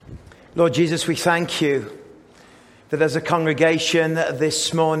Lord Jesus, we thank you that as a congregation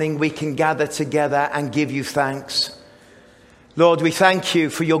this morning we can gather together and give you thanks. Lord, we thank you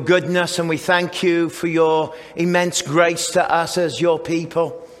for your goodness and we thank you for your immense grace to us as your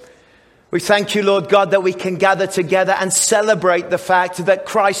people. We thank you, Lord God, that we can gather together and celebrate the fact that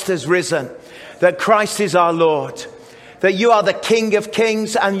Christ has risen, that Christ is our Lord, that you are the King of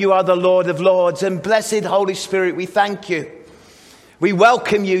Kings and you are the Lord of Lords. And blessed Holy Spirit, we thank you. We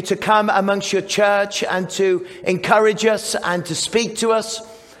welcome you to come amongst your church and to encourage us and to speak to us.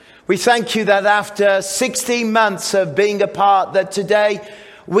 We thank you that after 16 months of being apart, that today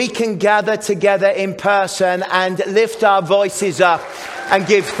we can gather together in person and lift our voices up and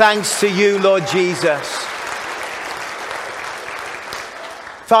give thanks to you, Lord Jesus.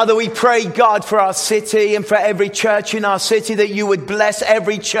 Father, we pray, God, for our city and for every church in our city, that you would bless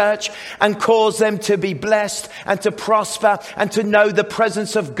every church and cause them to be blessed and to prosper and to know the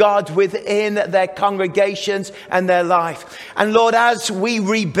presence of God within their congregations and their life. And Lord, as we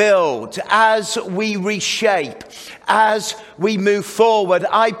rebuild, as we reshape, as we move forward,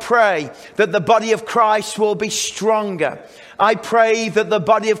 I pray that the body of Christ will be stronger. I pray that the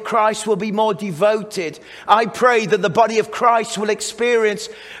body of Christ will be more devoted. I pray that the body of Christ will experience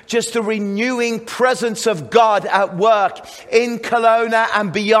just a renewing presence of God at work in Kelowna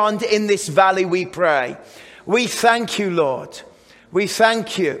and beyond in this valley, we pray. We thank you, Lord. We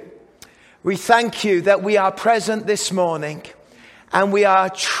thank you. We thank you that we are present this morning and we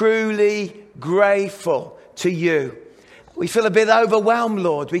are truly grateful to you. We feel a bit overwhelmed,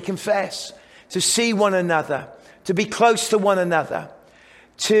 Lord, we confess, to see one another, to be close to one another,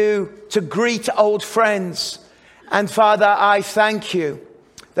 to greet old friends. And Father, I thank you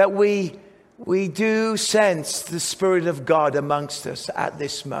that we do sense the Spirit of God amongst us at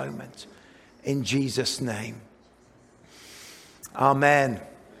this moment. In Jesus' name. Amen.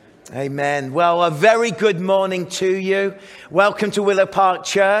 Amen. Well, a very good morning to you. Welcome to Willow Park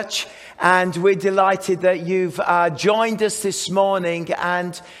Church. And we're delighted that you've joined us this morning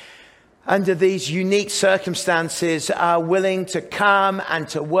and under these unique circumstances are willing to come and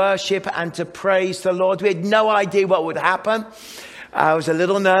to worship and to praise the Lord. We had no idea what would happen. I was a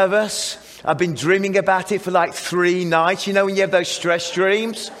little nervous. I've been dreaming about it for like 3 nights. You know when you have those stress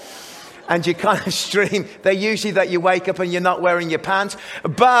dreams? And you kind of dream, they're usually that you wake up and you're not wearing your pants.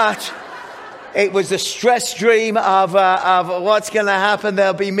 But it was a stress dream of what's going to happen.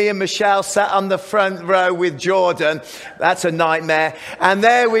 There'll be me and Michelle sat on the front row with Jordan. That's a nightmare. And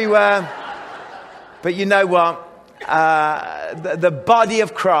there we were. But you know what? The body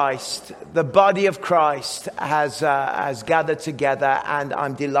of Christ has gathered together, and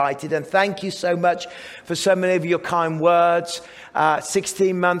I'm delighted. And thank you so much for so many of your kind words.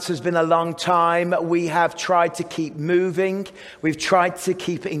 16 months has been a long time. We have tried to keep moving. We've tried to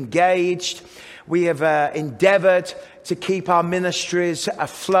keep engaged. We have endeavored to keep our ministries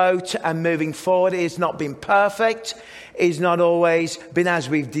afloat and moving forward. It has not been perfect. It's not always been as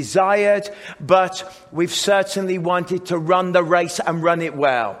we've desired, but we've certainly wanted to run the race and run it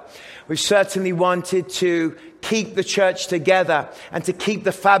well. We've certainly wanted to keep the church together and to keep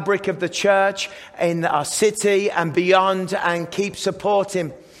the fabric of the church in our city and beyond, and keep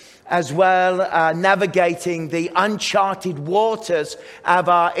supporting as well, navigating the uncharted waters of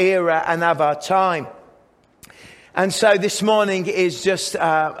our era and of our time. And so this morning is just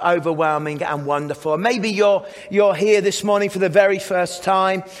overwhelming and wonderful. Maybe you're here this morning for the very first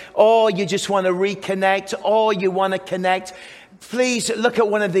time, or you just want to reconnect, or you want to connect. Please look at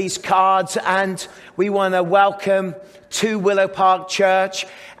one of these cards, and we want to welcome to Willow Park Church.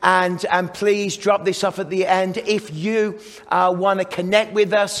 And please drop this off at the end. If you want to connect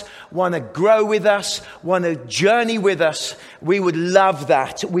with us, want to grow with us, want to journey with us, we would love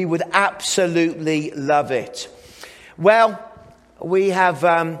that. We would absolutely love it. Well, we have,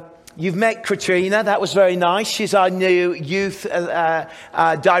 you've met Katrina. That was very nice. She's our new youth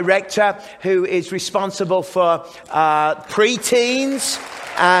director who is responsible for preteens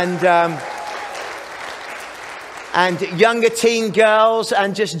and younger teen girls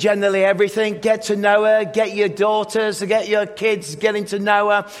and just generally everything. Get to know her, get your daughters, get your kids getting to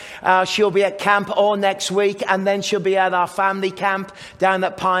know her. She'll be at camp all next week, and then she'll be at our family camp down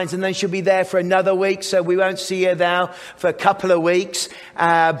at Pines, and then she'll be there for another week, so we won't see her now for a couple of weeks.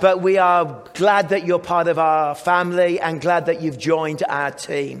 But we are glad that you're part of our family and glad that you've joined our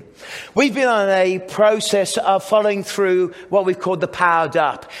team. We've been on a process of following through what we've called the Powered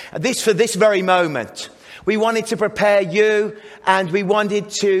Up. This for this very moment. We wanted to prepare you, and we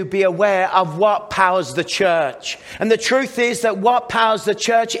wanted to be aware of what powers the church. And the truth is that what powers the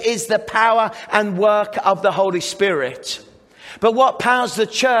church is the power and work of the Holy Spirit. But what powers the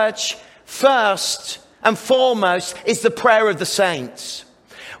church first and foremost is the prayer of the saints.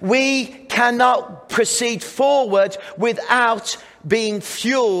 We cannot proceed forward without being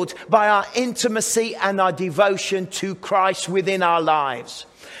fueled by our intimacy and our devotion to Christ within our lives.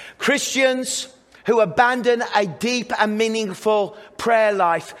 Christians who abandon a deep and meaningful prayer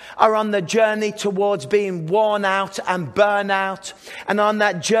life are on the journey towards being worn out and burn out, and on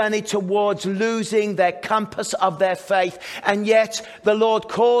that journey towards losing their compass of their faith. And yet the Lord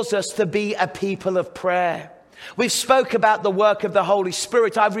calls us to be a people of prayer. We've spoke about the work of the Holy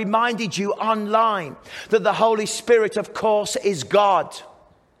Spirit. I've reminded you online that the Holy Spirit, of course, is God,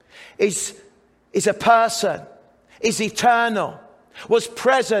 is a person, is eternal, was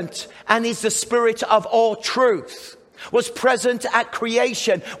present, and is the Spirit of all truth, was present at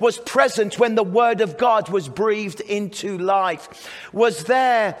creation, was present when the Word of God was breathed into life, was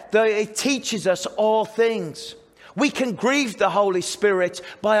there, though it teaches us all things. We can grieve the Holy Spirit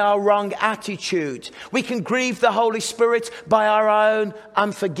by our wrong attitude. We can grieve the Holy Spirit by our own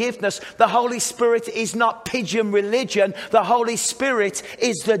unforgiveness. The Holy Spirit is not pigeon religion. The Holy Spirit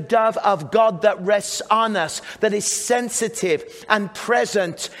is the dove of God that rests on us, that is sensitive and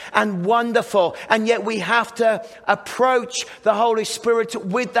present and wonderful. And yet we have to approach the Holy Spirit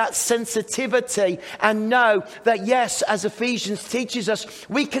with that sensitivity and know that, yes, as Ephesians teaches us,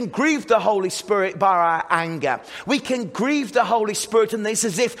 we can grieve the Holy Spirit by our anger. We can grieve the Holy Spirit, and it's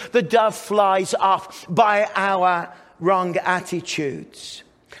as if the dove flies off, by our wrong attitudes.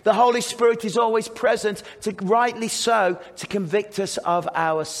 The Holy Spirit is always present, rightly so, to convict us of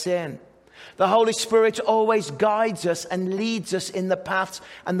our sin. The Holy Spirit always guides us and leads us in the paths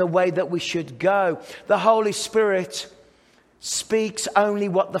and the way that we should go. The Holy Spirit speaks only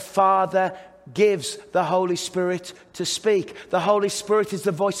what the Father gives the Holy Spirit to speak. The Holy Spirit is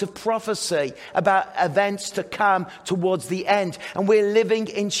the voice of prophecy about events to come towards the end. And we're living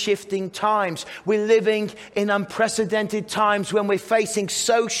in shifting times. We're living in unprecedented times when we're facing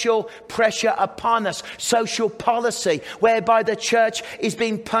social pressure upon us, social policy, whereby the church is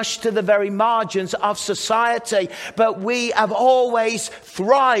being pushed to the very margins of society. But we have always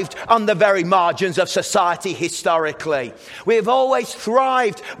thrived on the very margins of society historically. We have always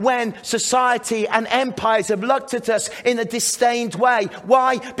thrived when society and empires have looked at us in a disdained way.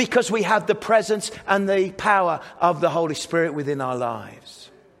 Why? Because we have the presence and the power of the Holy Spirit within our lives.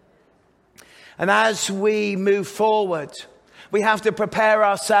 And as we move forward, we have to prepare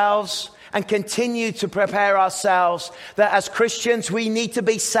ourselves and continue to prepare ourselves that as Christians, we need to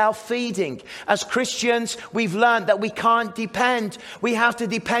be self-feeding. As Christians, we've learned that we can't depend. We have to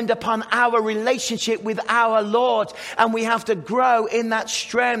depend upon our relationship with our Lord, and we have to grow in that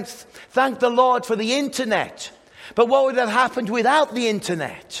strength. Thank the Lord for the internet. But what would have happened without the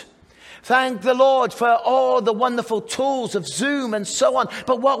internet? Thank the Lord for all the wonderful tools of Zoom and so on.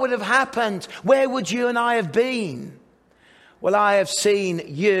 But what would have happened? Where would you and I have been? Well, I have seen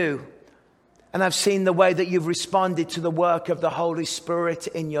you, and I've seen the way that you've responded to the work of the Holy Spirit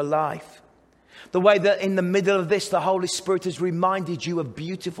in your life. The way that in the middle of this, the Holy Spirit has reminded you of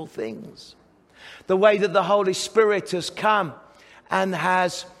beautiful things. The way that the Holy Spirit has come and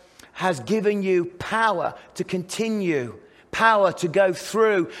has given you power to continue, power to go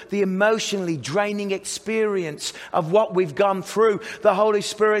through the emotionally draining experience of what we've gone through. The Holy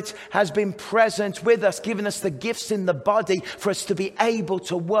Spirit has been present with us, giving us the gifts in the body for us to be able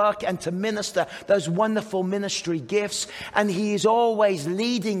to work and to minister those wonderful ministry gifts. And he is always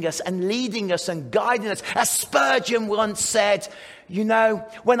leading us and guiding us. As Spurgeon once said, you know,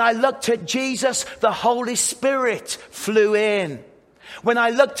 when I looked at Jesus, the Holy Spirit flew in. When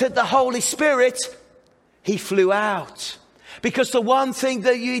I looked at the Holy Spirit, he flew out. Because the one thing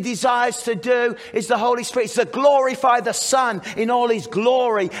that he desires to do is the Holy Spirit is to glorify the Son in all his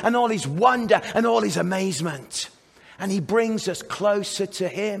glory and all his wonder and all his amazement. And he brings us closer to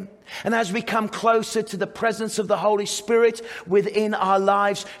him. And as we come closer to the presence of the Holy Spirit within our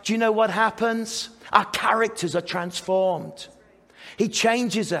lives, do you know what happens? Our characters are transformed. He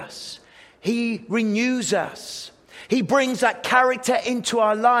changes us. He renews us. He brings that character into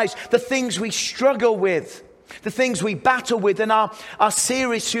our lives, the things we struggle with, the things we battle with. In our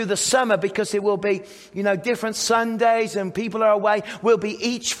series through the summer, because it will be, different Sundays and people are away, will be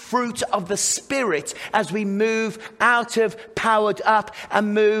each fruit of the Spirit as we move out of powered up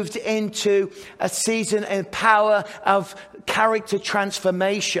and moved into a season and power of character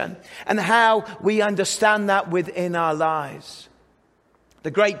transformation, and how we understand that within our lives.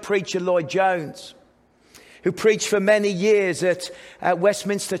 The great preacher Lloyd Jones, who preached for many years at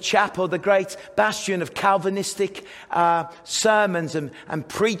Westminster Chapel, the great bastion of Calvinistic sermons and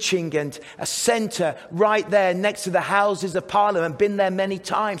preaching, and a centre right there next to the Houses of Parliament, been there many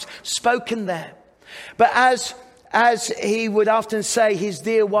times, spoken there. But as he would often say, his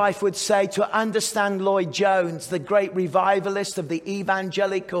dear wife would say, to understand Lloyd Jones, the great revivalist of the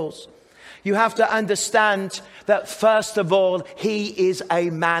evangelicals, you have to understand that first of all, he is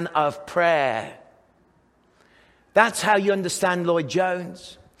a man of prayer. That's how you understand Lloyd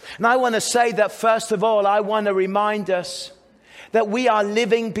Jones. And I want to say that first of all, I want to remind us that we are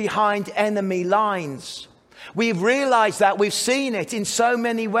living behind enemy lines. We've realized that. We've seen it in so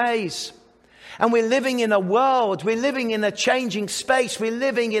many ways. And we're living in a world, we're living in a changing space, we're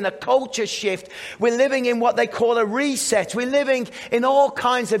living in a culture shift, we're living in what they call a reset, we're living in all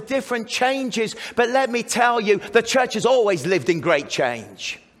kinds of different changes. But let me tell you, the church has always lived in great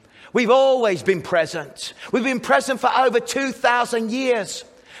change. We've always been present. We've been present for over 2,000 years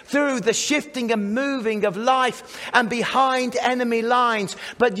through the shifting and moving of life and behind enemy lines.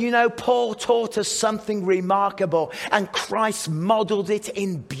 But you know, Paul taught us something remarkable, and Christ modeled it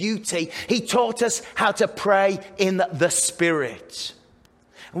in beauty. He taught us how to pray in the Spirit.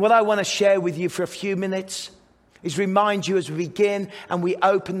 And what I want to share with you for a few minutes is remind you as we begin and we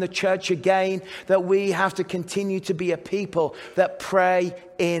open the church again that we have to continue to be a people that pray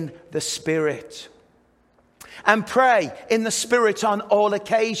in the Spirit. And pray in the Spirit on all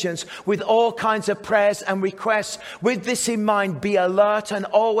occasions with all kinds of prayers and requests. With this in mind, be alert and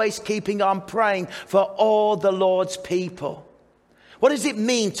always keeping on praying for all the Lord's people. What does it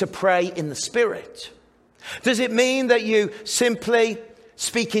mean to pray in the Spirit? Does it mean that you simply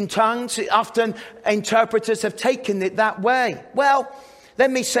speak in tongues? Often interpreters have taken it that way. Well,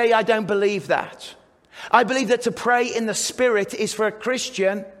 let me say I don't believe that. I believe that to pray in the Spirit is for a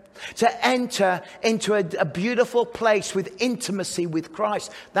Christian to enter into a beautiful place with intimacy with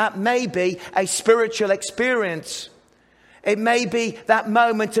Christ. That may be a spiritual experience. It may be that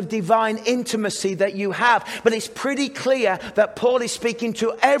moment of divine intimacy that you have. But it's pretty clear that Paul is speaking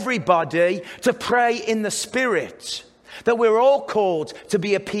to everybody to pray in the Spirit. That we're all called to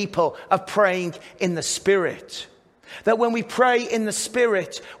be a people of praying in the Spirit. That when we pray in the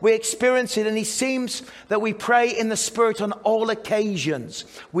Spirit, we experience it. And it seems that we pray in the Spirit on all occasions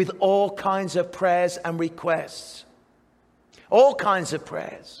with all kinds of prayers and requests. All kinds of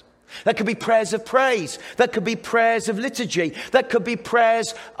prayers. That could be prayers of praise. That could be prayers of liturgy. That could be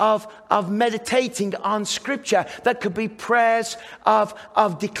prayers of meditating on Scripture. That could be prayers of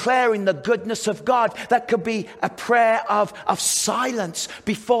declaring the goodness of God. That could be a prayer of silence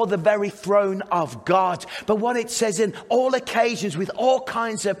before the very throne of God. But what it says, in all occasions with all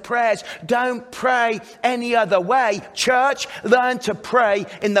kinds of prayers, don't pray any other way. Church, learn to pray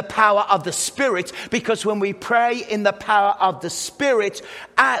in the power of the Spirit, because when we pray in the power of the Spirit,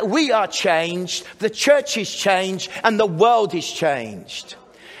 we are changed, the church is changed, and the world is changed.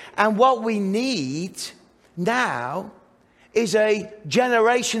 And what we need now is a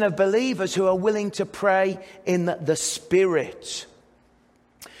generation of believers who are willing to pray in the Spirit.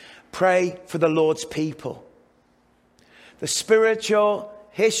 Pray for the Lord's people. The spiritual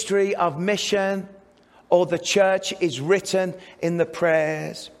history of mission or the church is written in the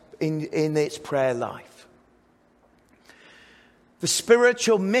prayers, in its prayer life. The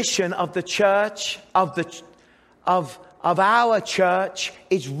spiritual mission of the church, of our church,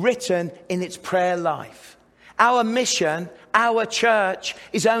 is written in its prayer life. Our mission, our church,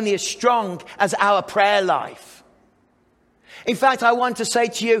 is only as strong as our prayer life. In fact, I want to say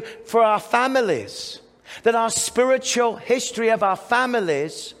to you, for our families, that our spiritual history of our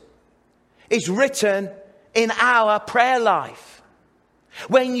families is written in our prayer life.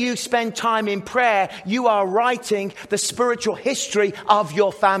 When you spend time in prayer, you are writing the spiritual history of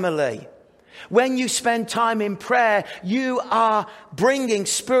your family. When you spend time in prayer, you are bringing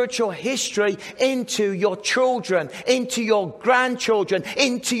spiritual history into your children, into your grandchildren,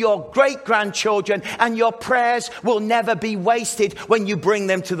 into your great-grandchildren, and your prayers will never be wasted when you bring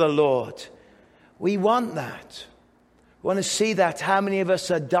them to the Lord. We want that. We want to see that. How many of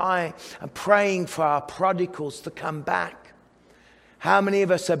us are dying and praying for our prodigals to come back? How many of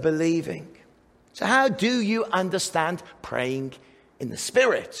us are believing? So how do you understand praying in the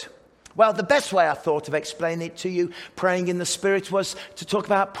Spirit? Well, the best way I thought of explaining it to you, praying in the Spirit, was to talk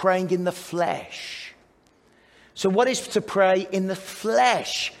about praying in the flesh. So what is to pray in the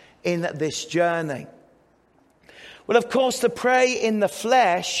flesh in this journey? Well, of course, to pray in the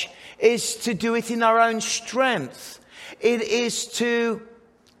flesh is to do it in our own strength. It is to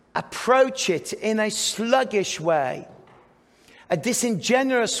approach it in a sluggish way, a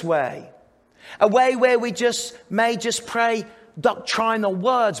disingenuous way. A way where we may just pray doctrinal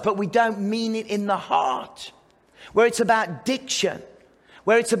words, but we don't mean it in the heart. Where it's about diction.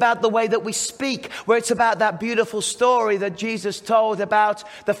 Where it's about the way that we speak. Where it's about that beautiful story that Jesus told about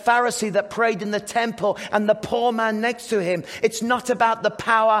the Pharisee that prayed in the temple and the poor man next to him. It's not about the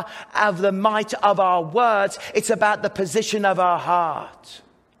power of the might of our words. It's about the position of our heart.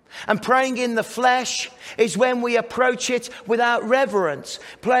 And praying in the flesh is when we approach it without reverence.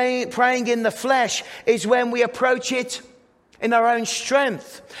 Praying in the flesh is when we approach it in our own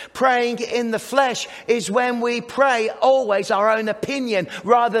strength. Praying in the flesh is when we pray always our own opinion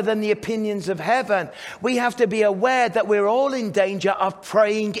rather than the opinions of heaven. We have to be aware that we're all in danger of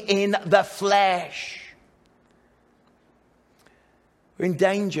praying in the flesh. We're in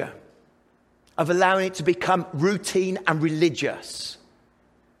danger of allowing it to become routine and religious.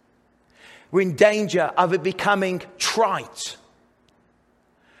 We're in danger of it becoming trite.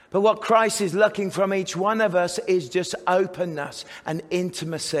 But what Christ is looking from each one of us is just openness and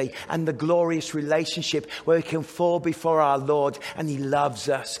intimacy and the glorious relationship where we can fall before our Lord and He loves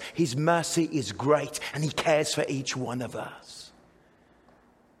us. His mercy is great and He cares for each one of us.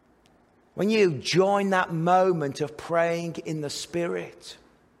 When you join that moment of praying in the Spirit,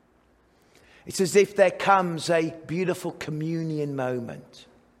 it's as if there comes a beautiful communion moment.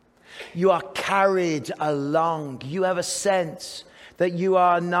 You are carried along. You have a sense that you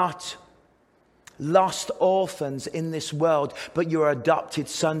are not lost orphans in this world, but you are adopted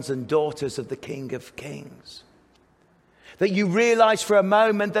sons and daughters of the King of Kings. That you realize for a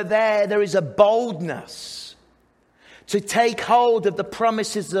moment that there is a boldness to take hold of the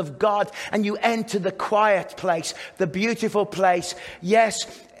promises of God, and you enter the quiet place, the beautiful place.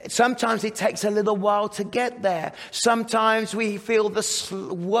 Yes, sometimes it takes a little while to get there. Sometimes we feel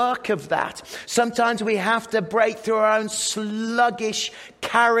the work of that. Sometimes we have to break through our own sluggish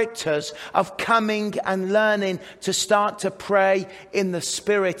characters of coming and learning to start to pray in the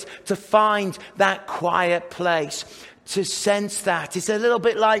Spirit, to find that quiet place, to sense that. It's a little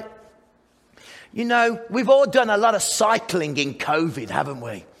bit like, we've all done a lot of cycling in COVID, haven't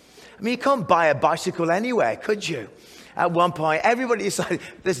we? I mean, you can't buy a bicycle anywhere, could you? At one point, everybody decided,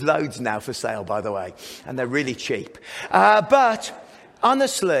 there's loads now for sale, by the way, and they're really cheap. But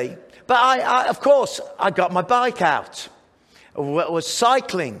honestly, of course, I got my bike out. I was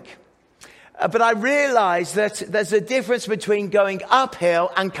cycling. But I realized that there's a difference between going uphill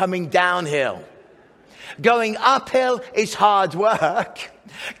and coming downhill. Going uphill is hard work.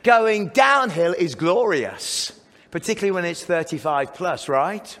 Going downhill is glorious, particularly when it's 35 plus,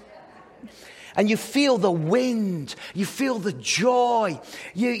 right? And you feel the wind, you feel the joy.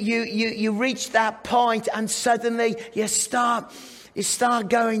 You reach that point and suddenly you start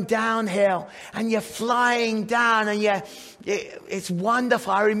going downhill and you're flying down and it's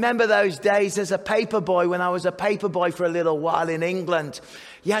wonderful. I remember those days as a paper boy, when I was a paper boy for a little while in England.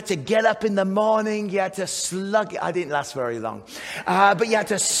 You had to get up in the morning. You had to slug it. I didn't last very long. But you had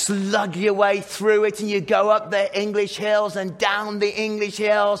to slug your way through it. And you go up the English hills and down the English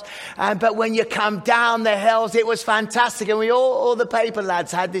hills. But when you come down the hills, it was fantastic. And we all the paper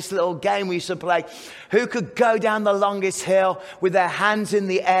lads had this little game we used to play. Who could go down the longest hill with their hands in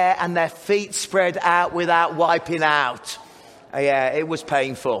the air and their feet spread out without wiping out? Yeah, it was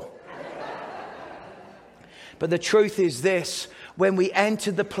painful. But the truth is this. When we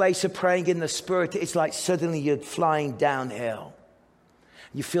enter the place of praying in the Spirit, it's like suddenly you're flying downhill.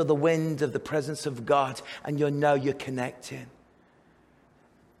 You feel the wind of the presence of God and you know you're connecting.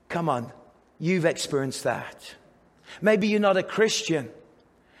 Come on, you've experienced that. Maybe you're not a Christian,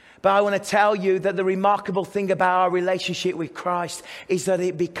 but I want to tell you that the remarkable thing about our relationship with Christ is that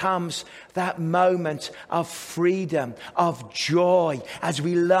it becomes that moment of freedom, of joy, as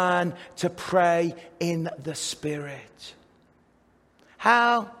we learn to pray in the Spirit.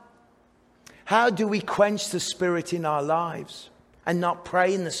 How do we quench the Spirit in our lives and not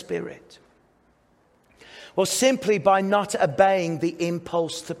pray in the Spirit? Well, simply by not obeying the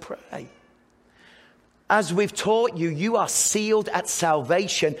impulse to pray. As we've taught you, you are sealed at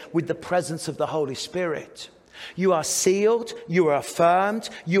salvation with the presence of the Holy Spirit. You are sealed, you are affirmed,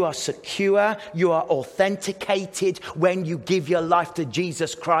 you are secure, you are authenticated when you give your life to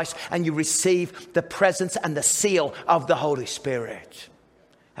Jesus Christ and you receive the presence and the seal of the Holy Spirit.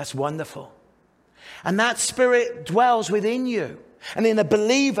 That's wonderful. And that Spirit dwells within you. And in a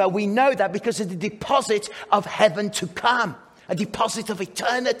believer, we know that because of the deposit of heaven to come, a deposit of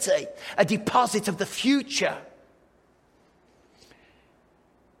eternity, a deposit of the future.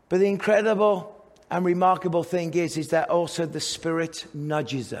 But the incredible and remarkable thing is that also the Spirit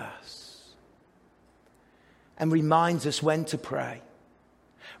nudges us and reminds us when to pray,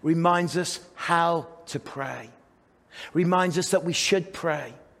 reminds us how to pray, reminds us that we should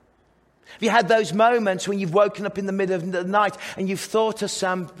pray. Have you had those moments when you've woken up in the middle of the night and you've thought of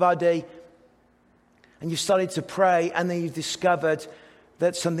somebody and you've started to pray, and then you've discovered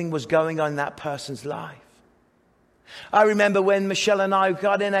that something was going on in that person's life? I remember when Michelle and I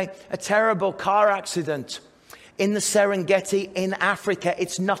got in a terrible car accident in the Serengeti in Africa.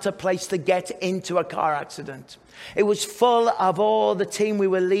 It's not a place to get into a car accident. It was full of all the team we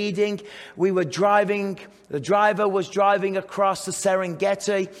were leading. We were driving, the driver was driving across the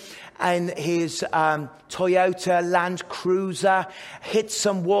Serengeti, and his Toyota Land Cruiser hit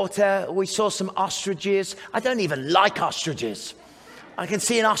some water. We saw some ostriches. I don't even like ostriches. I can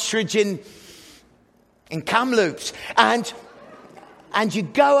see an ostrich in Kamloops. And you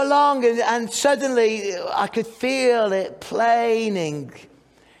go along and suddenly I could feel it planing.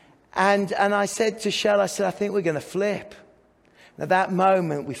 And I said to Shell, I think we're going to flip. And at that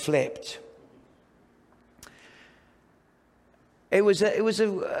moment we flipped. It was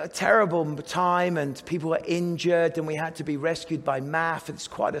a terrible time, and people were injured, and we had to be rescued by MAF. It's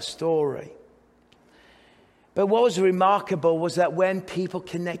quite a story. But what was remarkable was that when people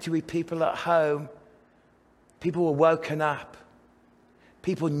connected with people at home, people were woken up.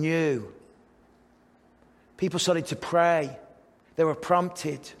 People knew. People started to pray. They were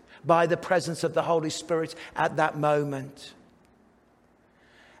prompted by the presence of the Holy Spirit at that moment.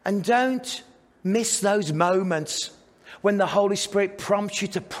 And don't miss those moments when the Holy Spirit prompts you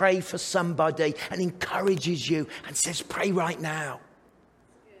to pray for somebody and encourages you and says, pray right now.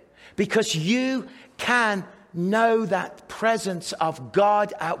 Because you can know that presence of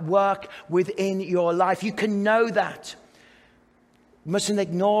God at work within your life. You can know that. You mustn't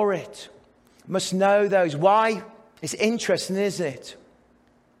ignore it. You must know those. Why? It's interesting, isn't it?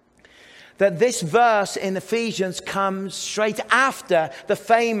 That this verse in Ephesians comes straight after the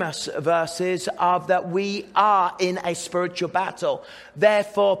famous verses of that we are in a spiritual battle.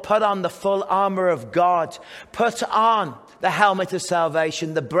 Therefore, put on the full armor of God. Put on the helmet of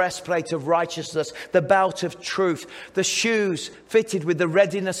salvation, the breastplate of righteousness, the belt of truth, the shoes fitted with the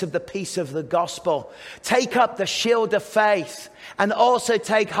readiness of the peace of the gospel. Take up the shield of faith, and also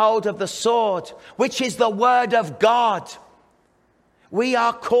take hold of the sword, which is the word of God. We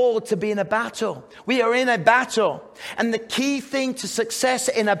are called to be in a battle. We are in a battle. And the key thing to success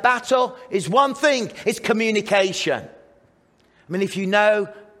in a battle is one thing. It's communication. I mean, if you know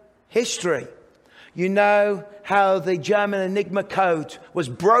history, you know how the German Enigma code was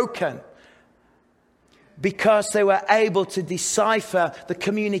broken because they were able to decipher the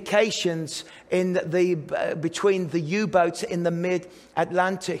communications between the U-boats in the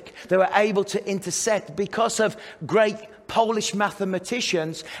mid-Atlantic. They were able to intercept because of great Polish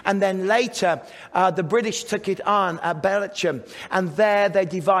mathematicians, and then later the British took it on at Belgium, and there they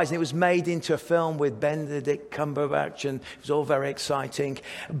devised, and it was made into a film with Benedict Cumberbatch, and it was all very exciting.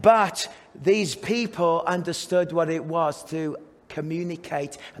 But these people understood what it was to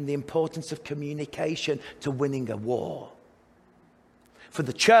communicate and the importance of communication to winning a war. For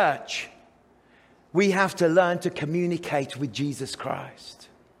the church, we have to learn to communicate with Jesus Christ.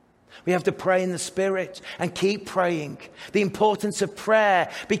 We have to pray in the Spirit and keep praying. The importance of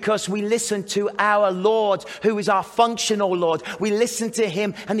prayer, because we listen to our Lord, who is our functional Lord. We listen to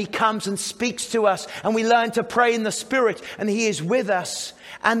him and he comes and speaks to us, and we learn to pray in the Spirit and he is with us.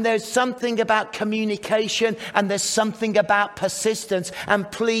 And there's something about communication, and there's something about persistence. And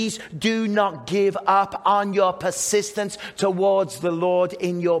please do not give up on your persistence towards the Lord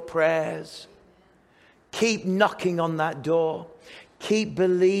in your prayers. Keep knocking on that door. Keep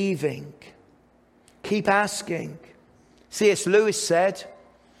believing. Keep asking. C.S. Lewis said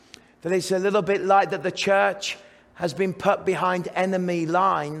that it's a little bit like that the church has been put behind enemy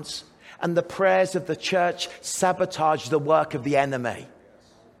lines, and the prayers of the church sabotage the work of the enemy.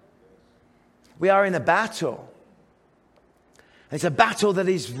 We are in a battle. It's a battle that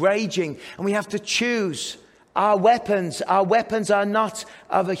is raging, and we have to choose our weapons. Our weapons are not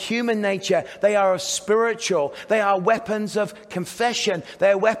of a human nature. They are of spiritual. They are weapons of confession.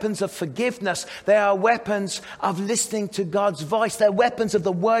 They are weapons of forgiveness. They are weapons of listening to God's voice. They're weapons of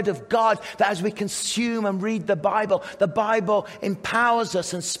the Word of God, that as we consume and read the Bible empowers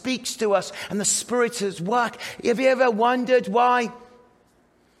us and speaks to us, and the Spirit is work. Have you ever wondered why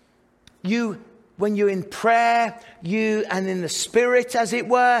when you're in prayer, and in the Spirit, as it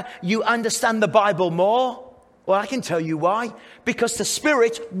were, you understand the Bible more? Well, I can tell you why. Because the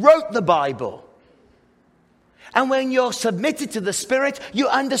Spirit wrote the Bible. And when you're submitted to the Spirit, you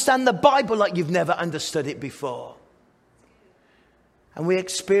understand the Bible like you've never understood it before. And we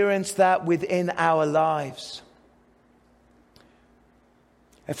experience that within our lives.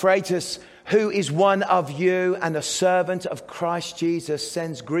 Epaphroditus, who is one of you and a servant of Christ Jesus,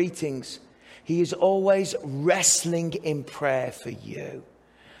 sends greetings. He is always wrestling in prayer for you,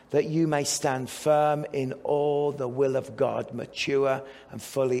 that you may stand firm in all the will of God, mature and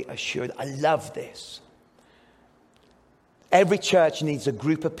fully assured. I love this. Every church needs a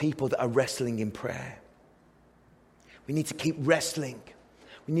group of people that are wrestling in prayer. We need to keep wrestling.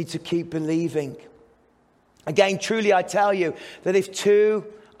 We need to keep believing. Again, truly I tell you that if two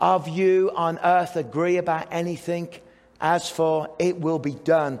of you on earth agree about anything, as for it will be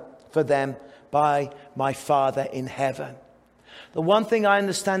done for them by my Father in heaven. The one thing I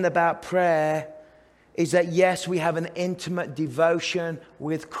understand about prayer is that yes, we have an intimate devotion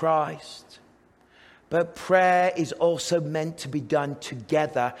with Christ. But prayer is also meant to be done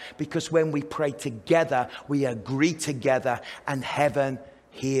together, because when we pray together, we agree together and heaven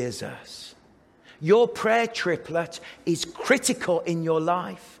hears us. Your prayer triplet is critical in your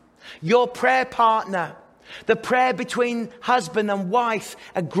life. Your prayer partner, the prayer between husband and wife,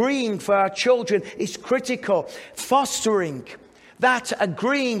 agreeing for our children is critical. Fostering that,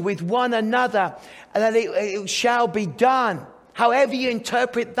 agreeing with one another, that it shall be done. However you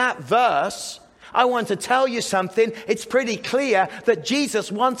interpret that verse, I want to tell you something. It's pretty clear that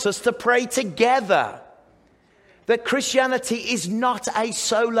Jesus wants us to pray together. That Christianity is not a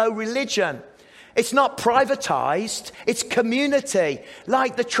solo religion. It's not privatized. It's community,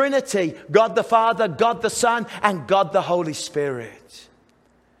 like the Trinity, God the Father, God the Son, and God the Holy Spirit.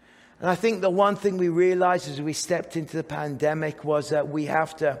 And I think the one thing we realized as we stepped into the pandemic was that we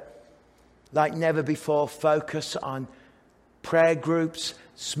have to, like never before, focus on prayer groups,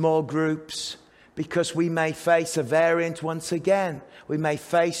 small groups, because we may face a variant once again. We may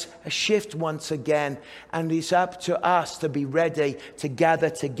face a shift once again. And it's up to us to be ready to gather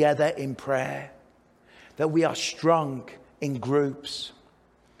together in prayer. That we are strong in groups.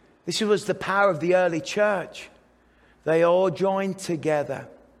 This was the power of the early church. They all joined together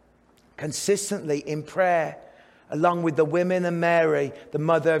consistently in prayer, along with the women and Mary, the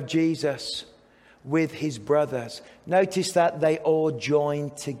mother of Jesus, with his brothers. Notice that they all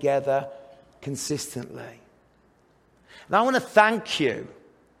joined together consistently. And I want to thank you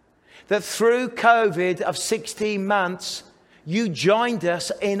that through COVID of 16 months, you joined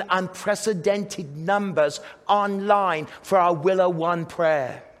us in unprecedented numbers online for our Willow One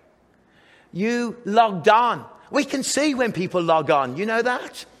prayer. You logged on. We can see when people log on. You know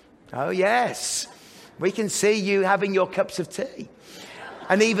that? Oh, yes. We can see you having your cups of tea.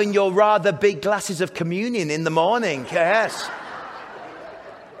 And even your rather big glasses of communion in the morning. Yes.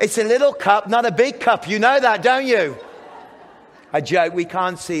 It's a little cup, not a big cup. You know that, don't you? A joke. We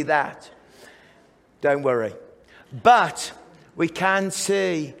can't see that. Don't worry. But we can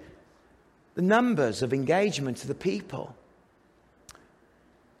see the numbers of engagement of the people.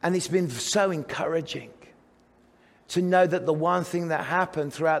 And it's been so encouraging to know that the one thing that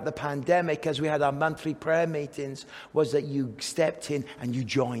happened throughout the pandemic as we had our monthly prayer meetings was that you stepped in and you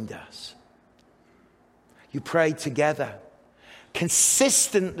joined us. You prayed together.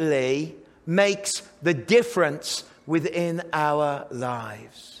 Consistently makes the difference within our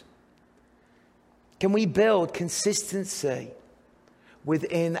lives. Can we build consistency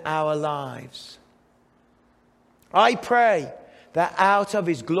within our lives? I pray that out of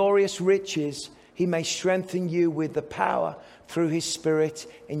his glorious riches, he may strengthen you with the power through his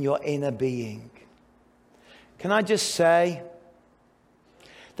Spirit in your inner being. Can I just say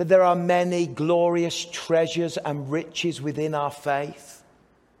that there are many glorious treasures and riches within our faith?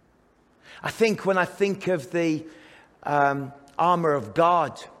 I think when I think of the armor of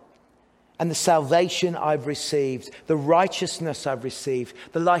God, and the salvation I've received, the righteousness I've received,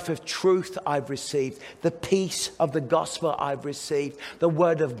 the life of truth I've received, the peace of the gospel I've received, the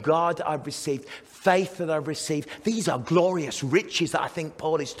word of God I've received, faith that I've received. These are glorious riches that I think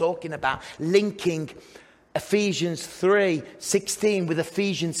Paul is talking about, linking Ephesians 3:16 with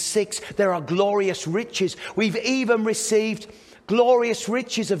Ephesians 6. There are glorious riches. We've even received glorious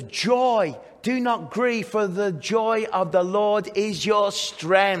riches of joy. Do not grieve, for the joy of the Lord is your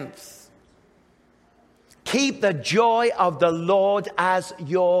strength. Keep the joy of the Lord as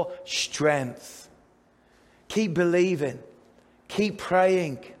your strength. Keep believing. Keep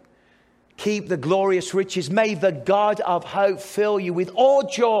praying. Keep the glorious riches. May the God of hope fill you with all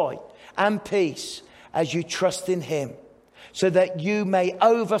joy and peace as you trust in him, so that you may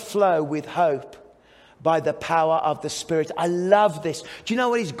overflow with hope by the power of the Spirit. I love this. Do you know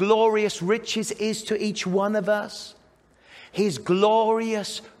what his glorious riches is to each one of us? His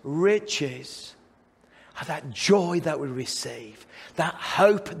glorious riches are that joy that we receive, that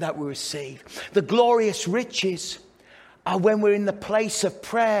hope that we receive. The glorious riches are when we're in the place of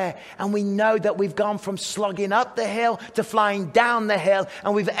prayer and we know that we've gone from slogging up the hill to flying down the hill,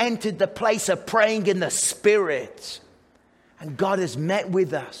 and we've entered the place of praying in the Spirit. And God has met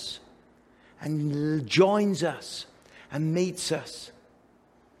with us and joins us and meets us.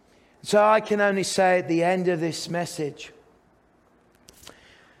 So I can only say at the end of this message,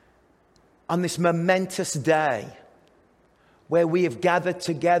 on this momentous day where we have gathered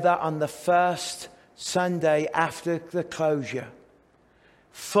together on the first Sunday after the closure,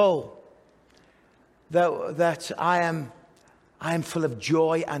 full, that I am full of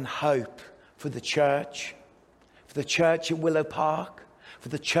joy and hope for the church at Willow Park, for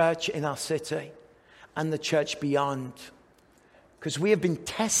the church in our city, and the church beyond. Because we have been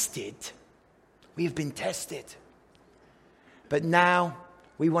tested. We have been tested. But now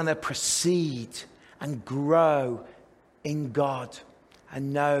we want to proceed and grow in God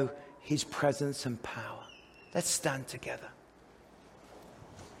and know His presence and power. Let's stand together.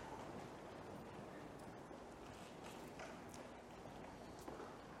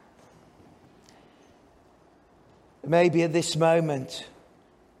 Maybe at this moment,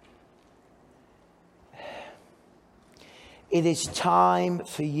 it is time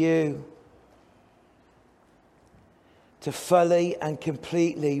for you to fully and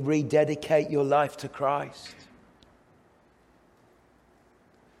completely rededicate your life to Christ.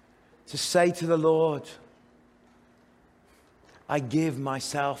 To say to the Lord, I give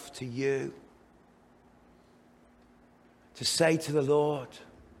myself to you. To say to the Lord,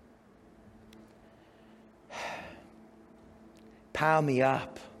 power me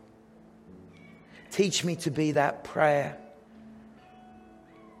up. Teach me to be that prayer.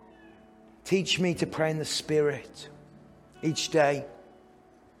 Teach me to pray in the Spirit each day,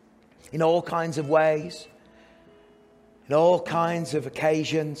 in all kinds of ways, in all kinds of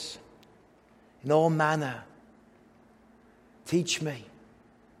occasions, in all manner. Teach me.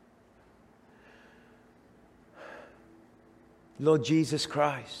 Lord Jesus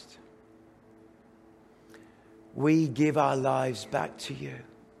Christ, we give our lives back to you.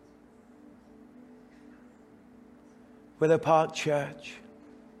 Willow Park Church,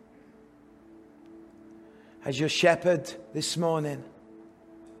 as your shepherd this morning,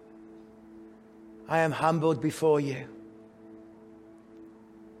 I am humbled before you.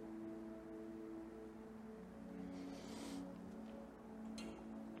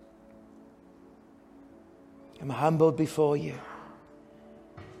 I'm humbled before you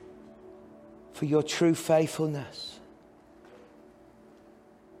for your true faithfulness,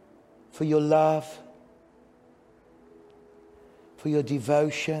 for your love, for your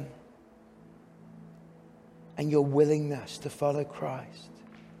devotion, and your willingness to follow Christ.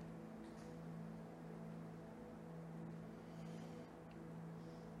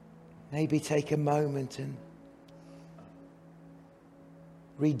 Maybe take a moment and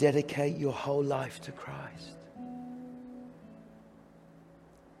rededicate your whole life to Christ.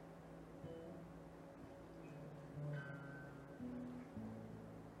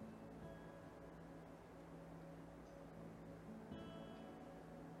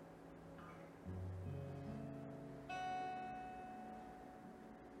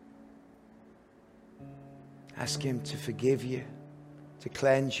 Ask Him to forgive you, to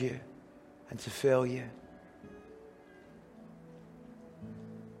cleanse you, and to fill you.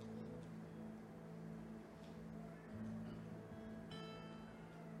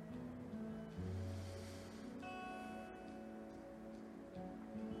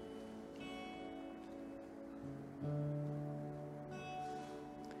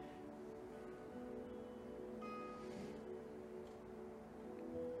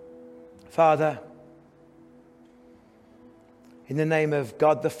 Father, in the name of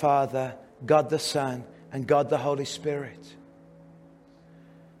God the Father, God the Son, and God the Holy Spirit,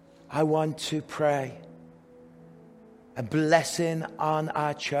 I want to pray a blessing on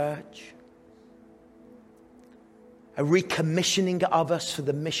our church, a recommissioning of us for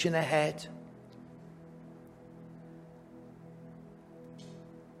the mission ahead.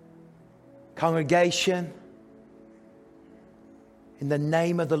 Congregation, in the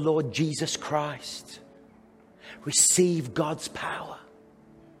name of the Lord Jesus Christ, receive God's power.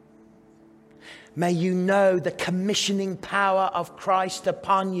 May you know the commissioning power of Christ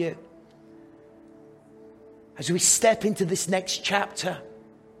upon you. As we step into this next chapter,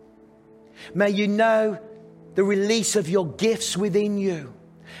 may you know the release of your gifts within you.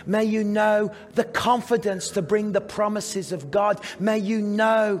 May you know the confidence to bring the promises of God. May you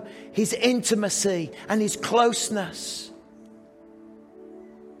know His intimacy and His closeness.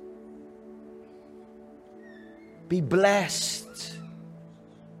 Be blessed.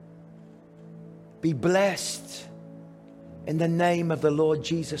 Be blessed in the name of the Lord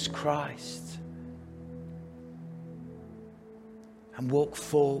Jesus Christ and walk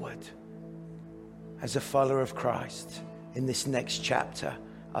forward as a follower of Christ in this next chapter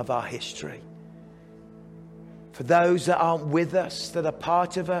of our history. For those that aren't with us, that are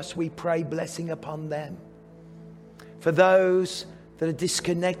part of us, we pray blessing upon them. For those that are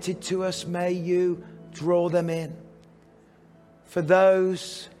disconnected to us, may you draw them in. For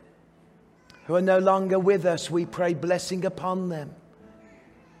those who are no longer with us, we pray blessing upon them.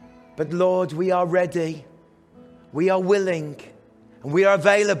 But Lord, we are ready, we are willing, and we are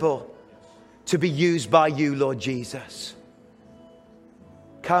available to be used by you, Lord Jesus.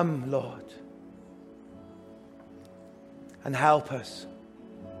 Come, Lord, and help us.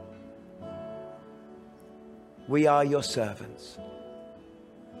 We are your servants.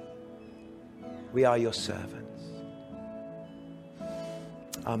 We are your servants.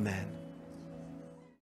 Amen.